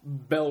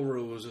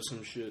 Belrose or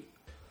some shit.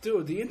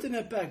 Dude, the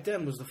internet back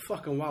then was the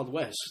fucking Wild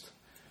West.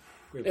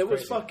 It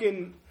was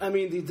fucking... I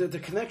mean, the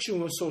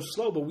connection was so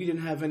slow, but we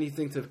didn't have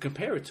anything to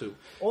compare it to.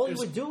 All you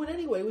were doing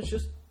anyway was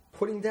just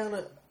putting down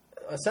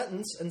a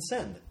sentence and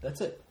send.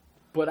 That's it.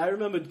 But I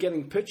remember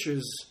getting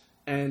pictures,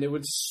 and it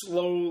would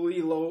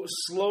slowly load.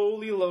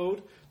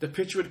 The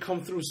picture would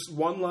come through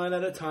one line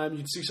at a time.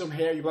 You'd see some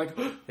hair. You'd be like,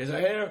 oh, there's a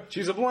hair.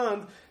 She's a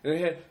blonde. And they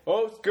had,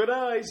 oh, good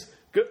eyes.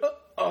 Good.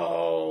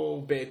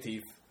 Oh, bad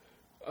teeth.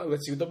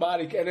 Let's see what the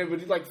body... And it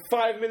would, like,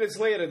 5 minutes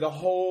later, the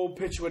whole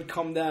picture would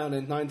come down,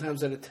 and 9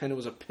 times out of 10, it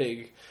was a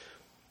pig.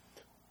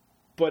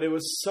 But it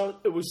was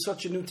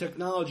such a new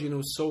technology, and it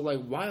was so,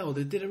 like, wild,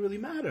 it didn't really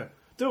matter.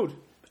 Dude,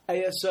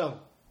 ASL.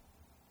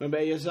 Remember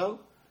ASL?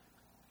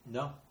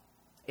 No.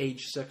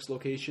 Age, sex,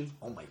 location.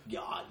 Oh, my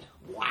God.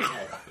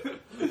 Wow.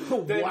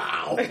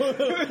 Wow.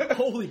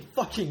 Holy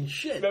fucking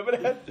shit. Remember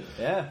that?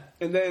 Yeah.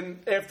 And then,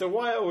 after a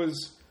while, it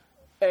was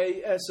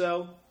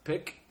ASL,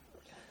 pick.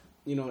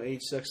 You know,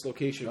 age, sex,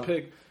 location,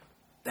 pick.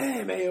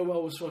 Damn,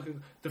 AOL was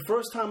fucking... The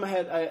first time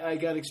I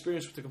got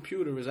experience with the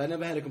computer is I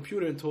never had a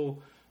computer until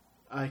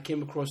I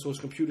came across those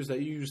computers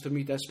that you used to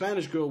meet. That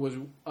Spanish girl was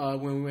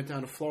when we went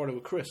down to Florida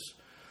with Chris.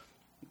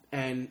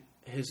 And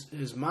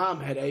his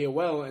mom had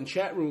AOL and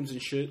chat rooms and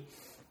shit.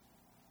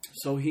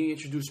 So he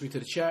introduced me to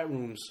the chat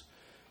rooms.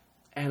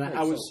 And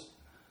I was...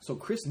 So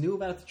Chris knew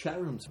about the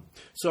chat rooms?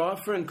 So our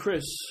friend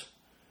Chris,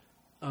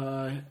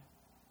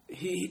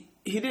 he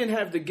didn't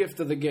have the gift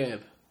of the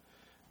gab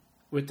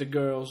with the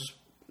girls.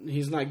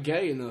 He's not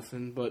gay or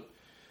nothing, but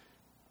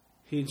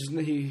he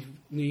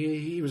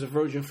was a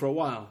virgin for a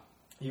while.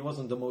 He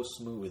wasn't the most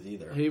smooth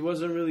either. He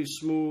wasn't really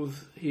smooth.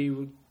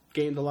 He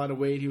gained a lot of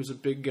weight. He was a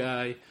big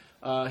guy.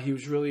 He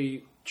was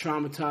really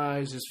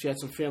traumatized. He had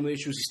some family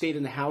issues. He stayed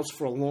in the house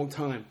for a long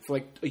time, for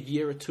like a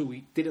year or two.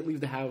 He didn't leave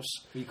the house.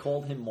 We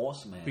called him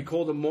Moss Man. We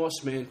called him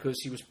Moss Man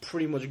because he was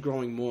pretty much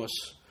growing moss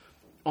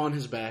on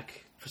his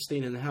back for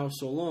staying in the house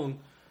so long.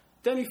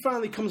 Then he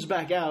finally comes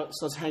back out,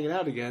 starts hanging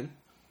out again.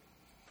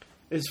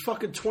 His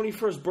fucking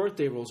 21st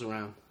birthday rolls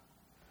around.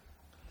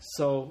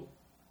 So,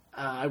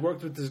 I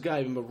worked with this guy.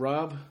 Remember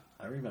Rob?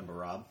 I remember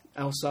Rob.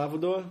 El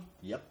Salvador?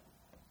 Yep.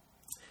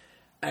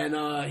 And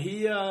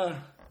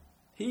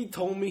he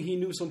told me he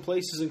knew some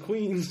places in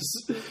Queens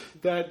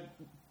that...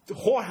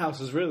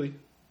 whorehouses, really.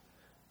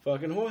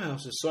 Fucking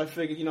whorehouses. So I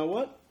figured, you know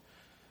what?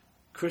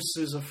 Chris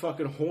is a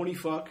fucking horny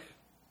fuck.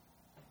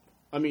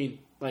 I mean,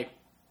 like,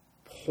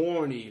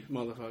 horny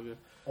motherfucker.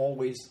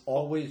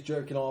 Always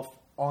jerking off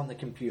on the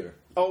computer.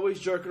 Always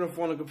jerking off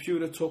on the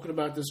computer, talking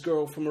about this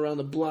girl from around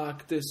the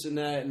block, this and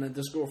that, and then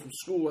this girl from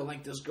school. I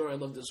like this girl. I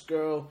love this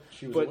girl.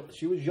 She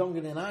was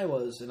younger than I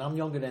was, and I'm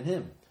younger than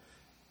him.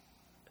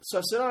 So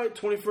I said, all right,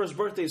 21st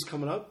birthday is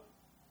coming up.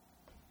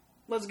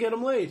 Let's get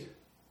him laid.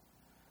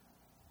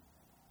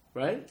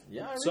 Right?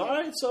 Yeah. So, all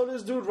right, so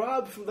this dude,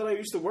 Rob, that I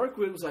used to work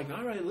with, was like,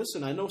 all right,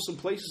 listen, I know some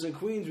places in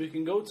Queens we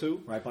can go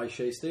to. Right by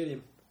Shea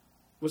Stadium.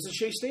 Was it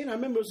Shea Stadium? I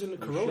remember it was in the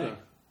Corona. Shea.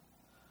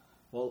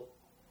 Well,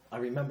 I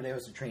remember there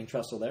was a train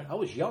trestle there. I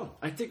was young.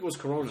 I think it was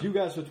Corona. If you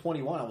guys were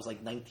 21, I was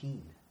like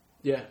 19.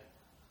 Yeah.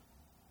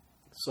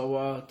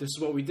 So, this is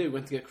what we did.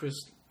 Went to get Chris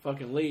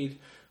fucking laid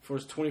for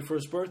his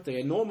 21st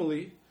birthday. And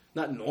normally,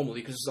 not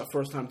normally, because it's our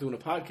first time doing a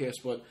podcast,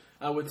 but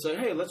I would say,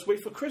 hey, let's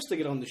wait for Chris to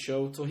get on the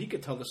show so he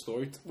could tell the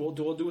story. We'll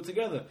do it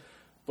together.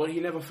 But he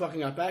never fucking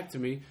got back to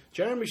me.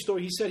 Jeremy's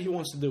story, he said he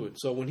wants to do it.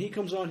 So when he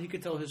comes on, he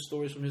could tell his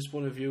stories from his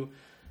point of view.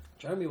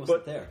 Jeremy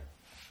wasn't there.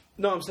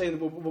 No, I'm saying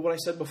what I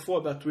said before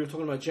about we were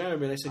talking about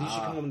Jeremy, and I said he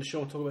should come on the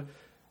show and talk about.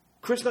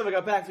 Chris never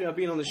got back to me about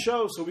being on the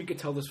show, so we could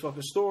tell this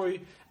fucking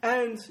story.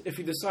 And if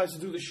he decides to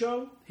do the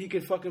show, he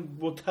could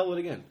we'll tell it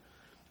again.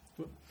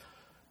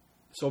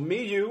 So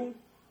me, you,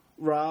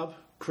 Rob,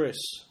 Chris,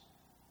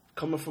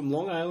 coming from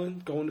Long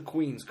Island, going to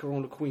Queens,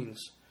 Corona,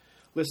 Queens,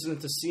 listening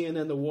to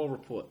CNN The War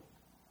Report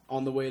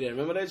on the way there.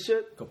 Remember that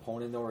shit?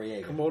 Capone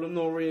Noriega. Capone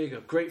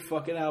Noriega. Great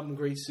fucking album,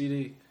 great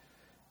CD.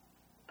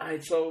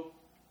 Alright, so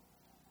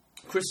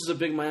Chris is a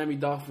big Miami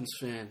Dolphins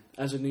fan.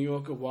 As a New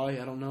Yorker, why?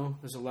 I don't know.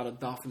 There's a lot of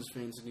Dolphins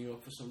fans in New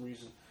York for some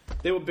reason.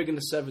 They were big in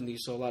the 70s,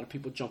 so a lot of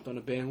people jumped on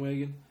the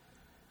bandwagon.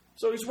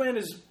 So he's wearing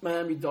his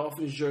Miami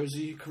Dolphins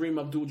jersey. Kareem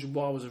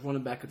Abdul-Jabbar was his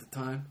running back at the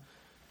time.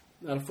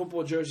 Now, the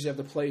football jerseys have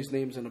the players'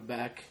 names on the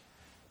back.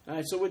 All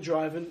right, so we're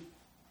driving.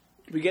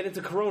 We get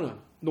into Corona,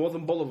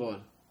 Northern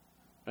Boulevard.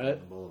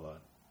 Right? Boulevard.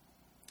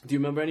 Do you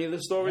remember any of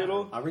this story at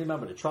all? I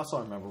remember the trucks.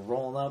 I remember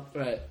rolling up.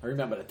 Right. I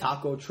remember the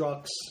taco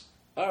trucks.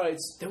 All right,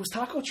 there was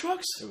taco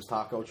trucks? It was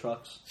taco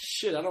trucks.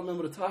 Shit, I don't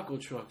remember the taco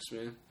trucks,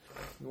 man.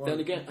 Then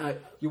again,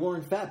 you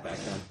weren't fat back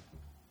then.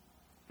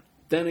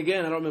 Then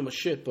again, I don't remember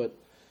shit, but...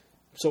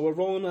 So we're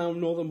rolling down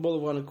Northern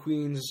Boulevard in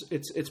Queens.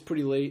 It's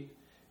pretty late.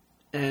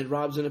 And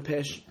Rob's in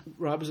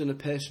the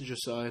passenger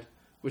side,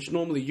 which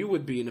normally you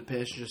would be in the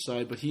passenger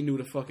side, but he knew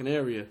the fucking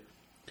area.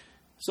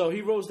 So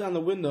he rolls down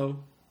the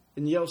window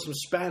and yells some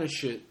Spanish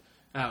shit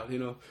out, you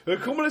know.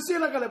 Como decir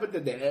la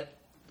cara.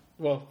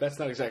 Well, that's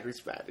not exactly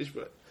Spanish,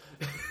 but...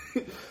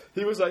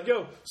 he was like,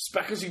 yo,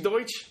 sprechen Sie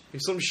Deutsch?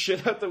 Some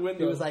shit out the window.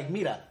 He was like,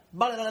 mira.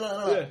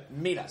 Yeah.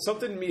 Mira.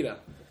 Something mira.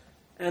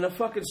 And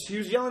he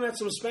was yelling at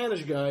some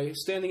Spanish guy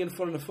standing in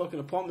front of the fucking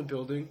apartment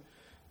building.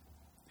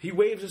 He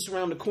waves us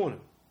around the corner.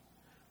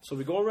 So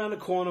we go around the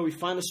corner, we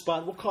find a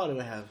spot. What car did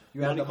I have?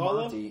 You had a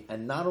Monty,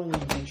 and not only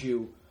did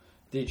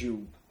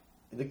you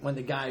when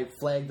the guy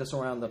flagged us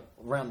around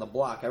the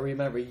block, I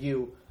remember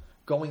you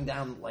going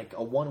down like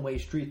a one-way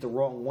street the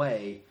wrong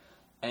way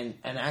and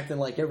acting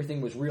like everything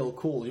was real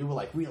cool. You were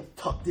like real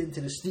tucked into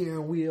the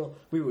steering wheel.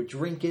 We were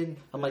drinking.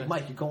 I'm like,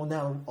 Mike, you're going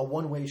down a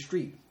one-way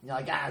street. And you're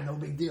like, no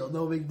big deal,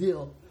 no big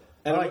deal.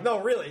 And I'm like,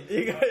 no, really,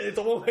 it's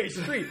a one-way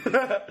street.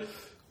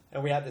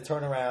 And we had to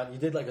turn around. You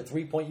did like a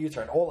 3-point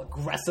U-turn, all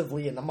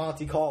aggressively in the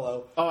Monte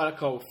Carlo. Oh, that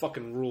car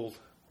fucking ruled.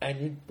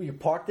 And you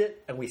parked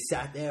it, and we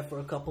sat there for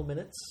a couple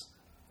minutes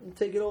and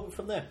take it over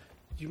from there.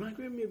 Do you mind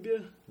grabbing me a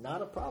beer?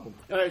 Not a problem.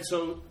 All right,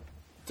 so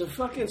the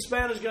fucking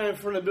Spanish guy in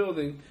front of the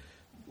building,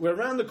 we're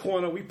around the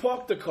corner, we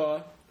parked the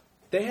car,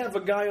 they have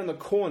a guy on the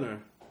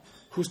corner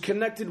who's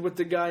connected with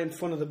the guy in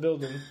front of the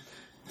building.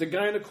 The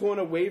guy in the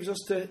corner waves us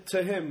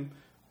to him.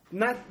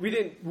 We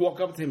didn't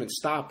walk up to him and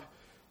stop.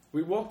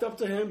 We walked up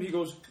to him, he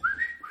goes,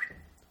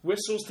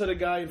 whistles to the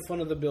guy in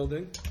front of the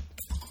building.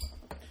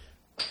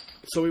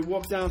 So we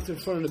walked down to the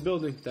front of the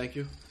building, thank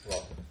you.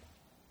 Welcome.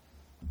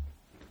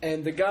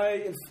 And the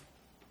guy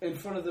in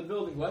front of the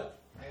building, what?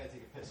 I gotta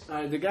take a piss. All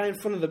right, the guy in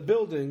front of the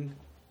building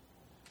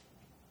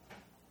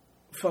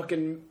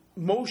fucking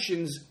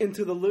motions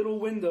into the little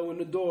window in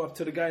the door up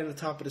to the guy on the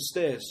top of the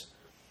stairs.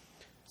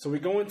 So we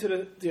go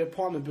into the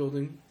apartment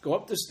building, go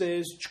up the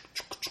stairs,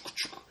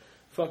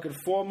 fucking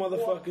 4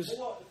 motherfuckers.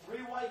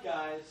 3 white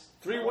guys,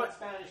 3 white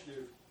Spanish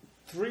dude.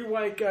 3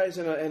 white guys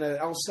and an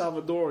El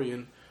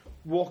Salvadorian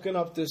walking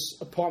up this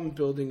apartment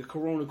building in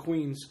Corona,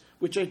 Queens,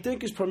 which I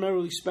think is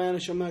primarily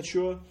Spanish, I'm not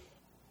sure.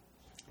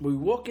 We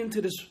walk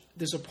into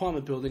this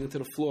apartment building, into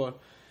the floor,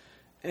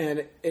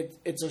 and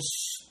it's a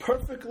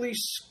perfectly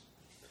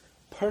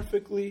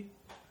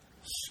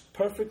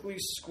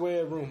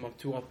square room. I'm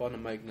too up on the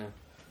mic now.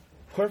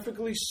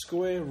 Perfectly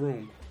square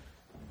room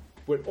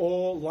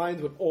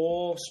lined with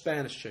all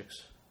Spanish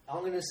chicks.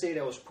 I'm going to say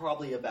there was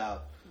probably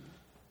about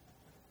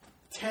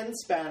 10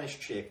 Spanish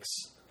chicks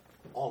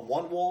on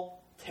one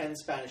wall, 10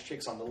 Spanish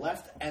chicks on the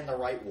left and the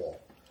right wall.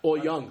 All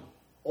young.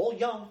 All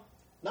young.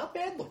 Not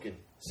bad looking.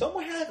 Some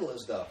were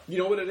hagglers, though. You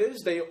know what it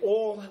is? They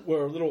all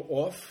were a little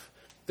off.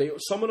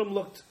 Some of them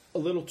looked a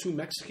little too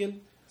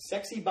Mexican.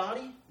 Sexy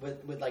body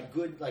with like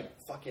good, like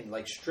fucking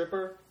like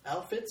stripper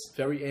outfits.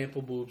 Very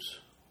ample boobs.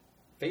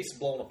 Face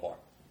blown apart.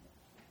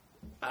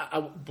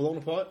 Blown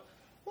apart?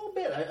 A little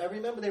bit. I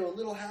remember they were a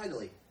little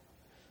haggly.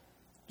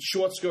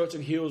 Short skirts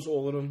and heels,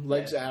 all of them.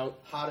 Legs out.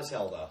 Hot as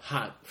hell, though.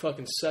 Hot.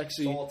 Fucking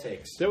sexy. That's all it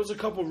takes. There was a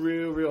couple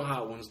real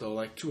hot ones, though.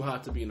 Like, too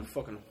hot to be in a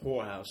fucking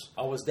whorehouse.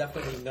 I was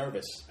definitely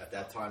nervous at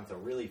that time to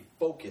really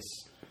focus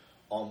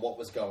on what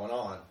was going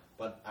on.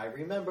 But I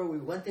remember we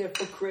went there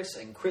for Chris,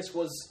 and Chris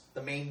was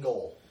the main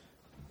goal.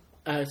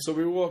 So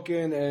we walk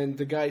in, and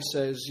the guy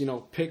says,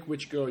 pick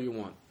which girl you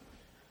want.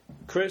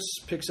 Chris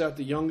picks out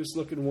the youngest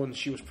looking one.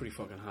 She was pretty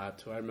fucking hot,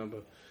 too. I remember,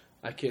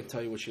 I can't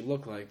tell you what she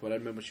looked like, but I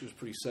remember she was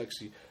pretty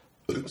sexy.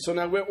 So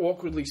now we're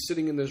awkwardly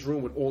sitting in this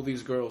room with all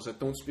these girls that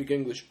don't speak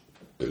English,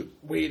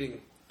 waiting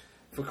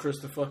for Chris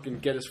to fucking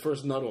get his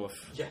first nut off.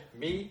 Yeah,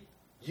 me,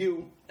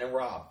 you, and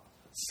Rob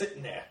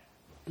sitting there.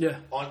 Yeah.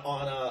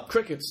 On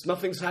crickets.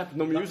 Nothing's happened.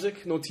 No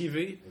music, no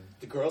TV.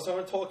 The girls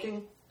aren't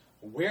talking.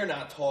 We're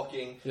not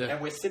talking. Yeah.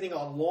 And we're sitting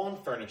on lawn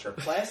furniture,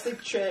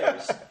 plastic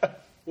chairs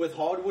with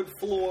hardwood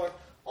floor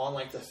on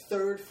like the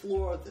 3rd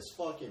floor of this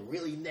fucking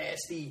really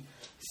nasty,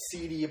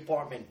 seedy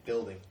apartment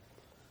building.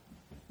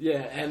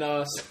 Yeah, and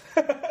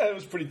it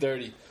was pretty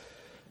dirty.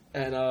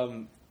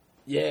 And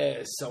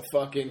so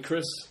fucking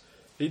Chris,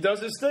 he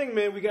does his thing,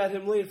 man. We got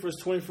him late for his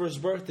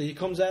 21st birthday. He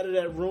comes out of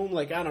that room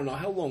like, I don't know,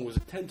 how long was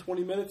it? 10,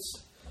 20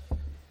 minutes?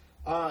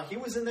 He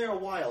was in there a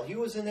while. He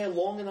was in there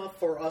long enough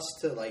for us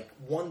to like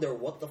wonder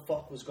what the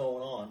fuck was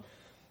going on.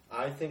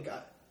 I think,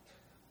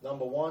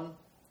 number 1,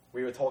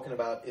 we were talking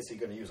about, is he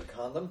going to use a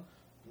condom?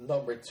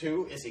 Number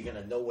 2, is he going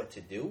to know what to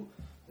do?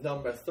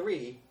 Number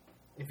 3,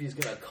 if he's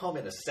going to come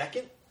in a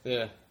second.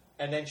 Yeah.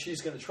 And then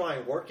she's going to try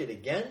and work it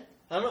again.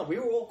 I don't know. We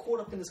were all caught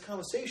up in this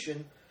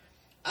conversation.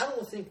 I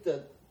don't think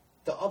that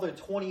the other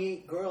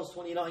 28 girls,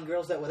 29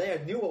 girls that were there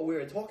knew what we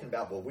were talking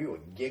about, but we were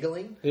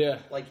giggling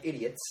like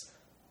idiots.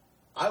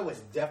 I was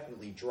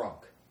definitely drunk.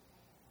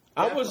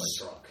 I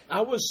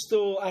was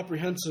still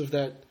apprehensive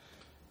that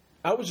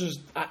I was just.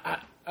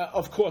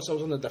 Of course, I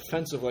was on the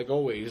defensive like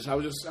always. I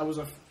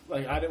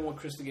didn't want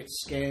Chris to get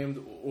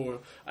scammed, or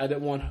I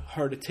didn't want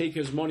her to take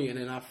his money and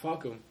then I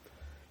fuck him.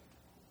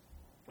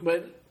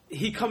 But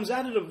he comes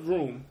out of the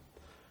room,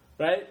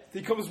 right?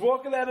 He comes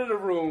walking out of the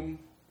room,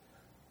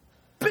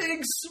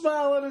 big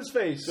smile on his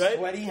face, right?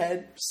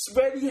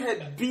 Sweaty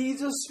head,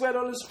 beads of sweat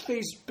on his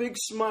face, big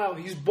smile.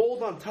 He's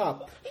bald on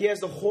top. He has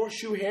the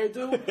horseshoe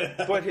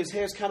hairdo, but his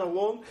hair's kind of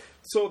long.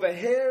 So the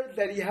hair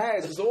that he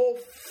has is all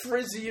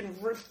frizzy and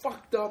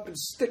fucked up and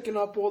sticking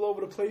up all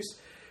over the place.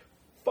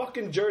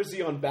 Fucking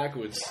jersey on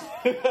backwards.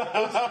 I'll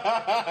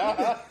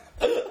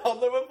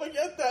never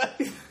forget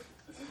that.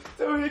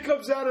 So he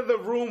comes out of the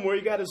room where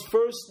he got his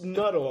first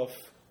nut off.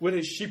 He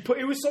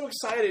was so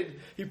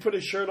excited he put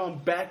his shirt on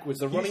backwards.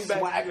 The running back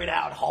swaggered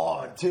out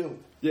hard too.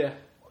 Yeah,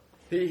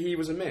 he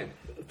was a man.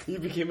 He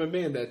became a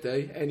man that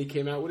day, and he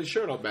came out with his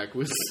shirt on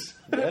backwards.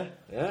 Yeah.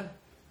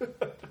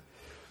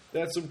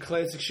 That's some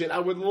classic shit. I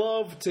would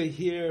love to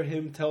hear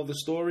him tell the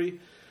story.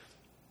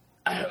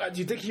 Do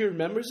you think he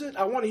remembers it?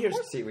 I want to hear. Of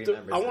course he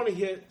remembers. I want to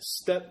hear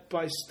step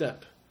by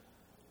step.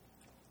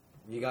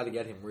 You got to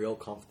get him real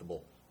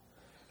comfortable.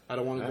 I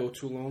don't want to go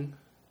too long.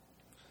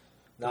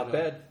 Not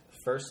bad.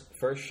 First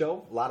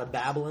show, a lot of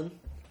babbling.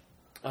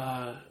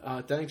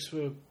 Thanks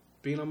for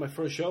being on my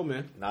first show,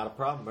 man. Not a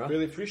problem, bro.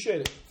 Really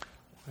appreciate it.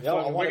 Yo,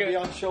 I want to be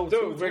on show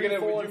 2, 3,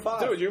 4, and 5.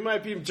 Dude, you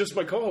might be just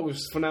my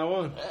co-host from now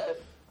on.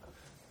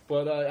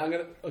 But I'm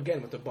gonna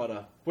again with the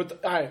butter. All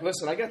right,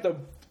 listen, I got the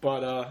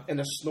butter and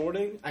the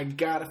snorting. I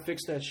gotta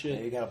fix that shit.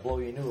 Yeah, you gotta blow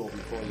your noodle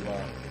before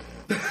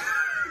you.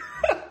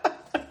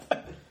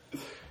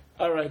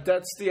 All right,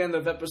 that's the end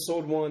of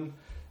episode 1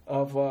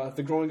 of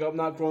the Growing Up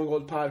Not Growing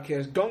Old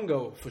podcast,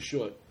 Gungo for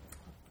short.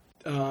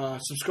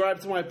 Subscribe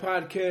to my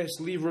podcast,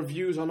 leave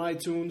reviews on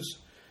iTunes.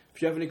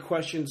 If you have any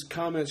questions,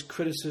 comments,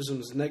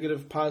 criticisms,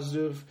 negative,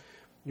 positive,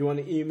 you want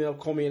to email,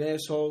 call me an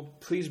asshole,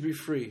 please be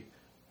free.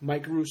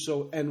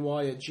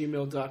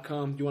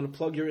 MikeRussoNY@gmail.com. Do you want to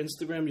plug your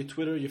Instagram, your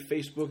Twitter, your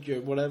Facebook,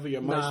 your whatever,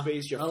 your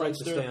MySpace, your Friendster? I like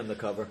to stay on the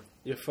cover.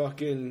 Your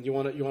fucking, you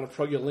want to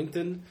plug your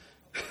LinkedIn?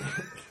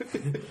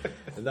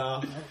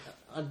 No.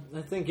 I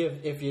think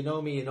if you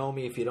know me, you know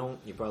me. If you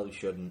don't, you probably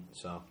shouldn't.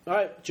 So, all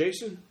right,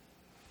 Jason.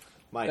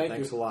 Mike,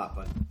 thanks a lot,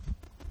 bud.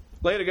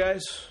 Later,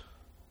 guys.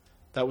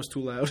 That was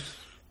too loud.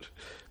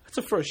 That's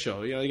the first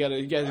show. You know, you gotta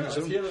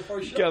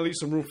leave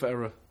some room for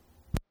error.